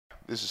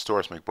This is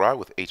Taurus McBride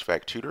with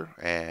HVAC Tutor,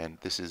 and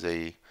this is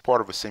a part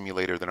of a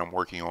simulator that I'm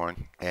working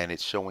on, and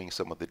it's showing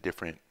some of the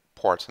different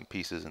parts and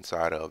pieces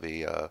inside of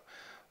a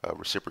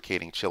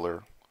reciprocating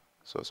chiller.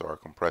 So it's our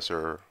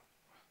compressor,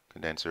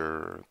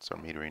 condenser, it's our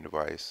metering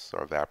device,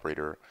 our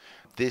evaporator.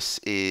 This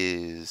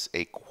is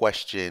a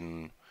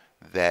question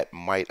that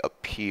might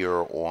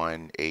appear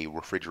on a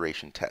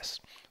refrigeration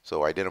test.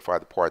 So identify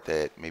the part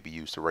that may be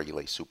used to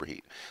regulate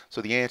superheat.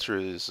 So the answer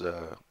is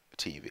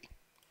TEV.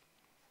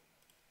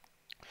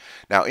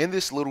 Now in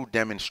this little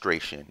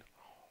demonstration,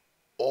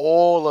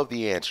 all of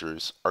the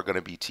answers are going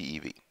to be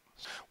TEV.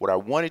 What I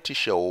wanted to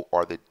show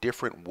are the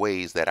different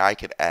ways that I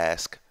could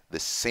ask the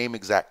same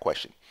exact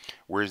question.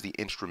 Where's the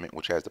instrument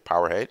which has the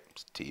power head?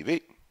 It's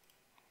TEV.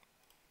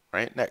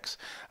 Right, next,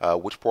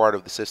 which part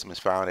of the system is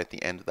found at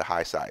the end of the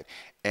high side?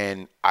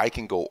 And I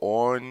can go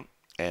on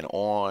and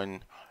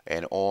on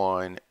and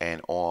on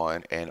and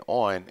on and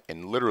on,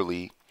 and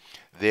literally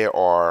there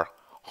are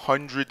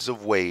hundreds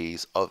of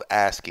ways of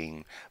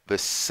asking the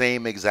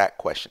same exact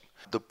question.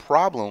 The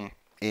problem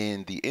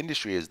in the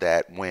industry is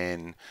that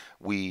when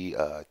we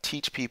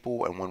teach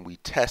people and when we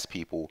test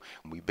people,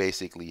 we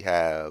basically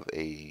have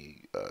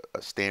a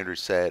standard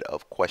set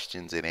of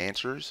questions and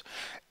answers,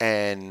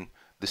 and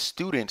the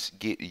students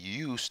get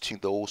used to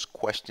those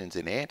questions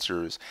and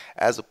answers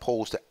as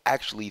opposed to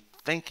actually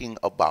thinking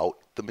about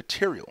the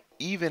material.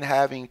 Even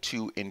having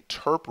to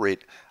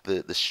interpret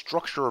the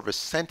structure of a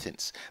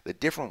sentence, the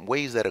different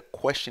ways that a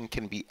question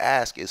can be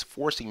asked is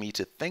forcing me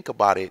to think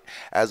about it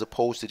as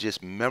opposed to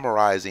just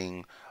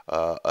memorizing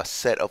a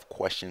set of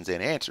questions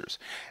and answers.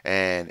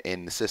 And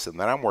in the system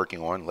that I'm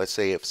working on, let's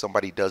say if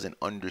somebody doesn't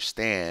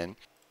understand,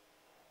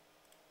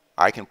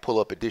 I can pull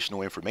up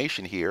additional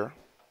information here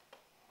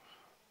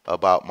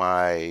about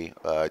my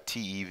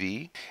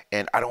TEV,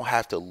 and I don't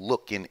have to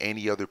look in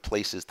any other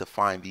places to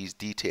find these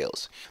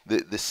details.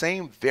 The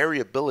same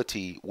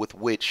variability with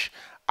which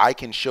I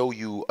can show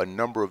you a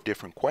number of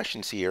different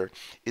questions here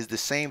is the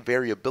same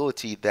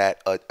variability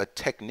that a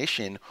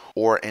technician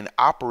or an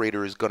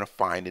operator is going to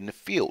find in the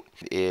field.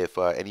 If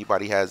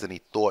anybody has any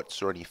thoughts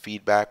or any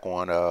feedback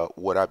on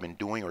what I've been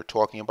doing or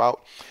talking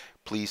about,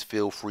 please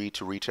feel free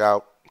to reach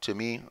out to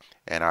me,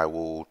 and I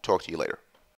will talk to you later.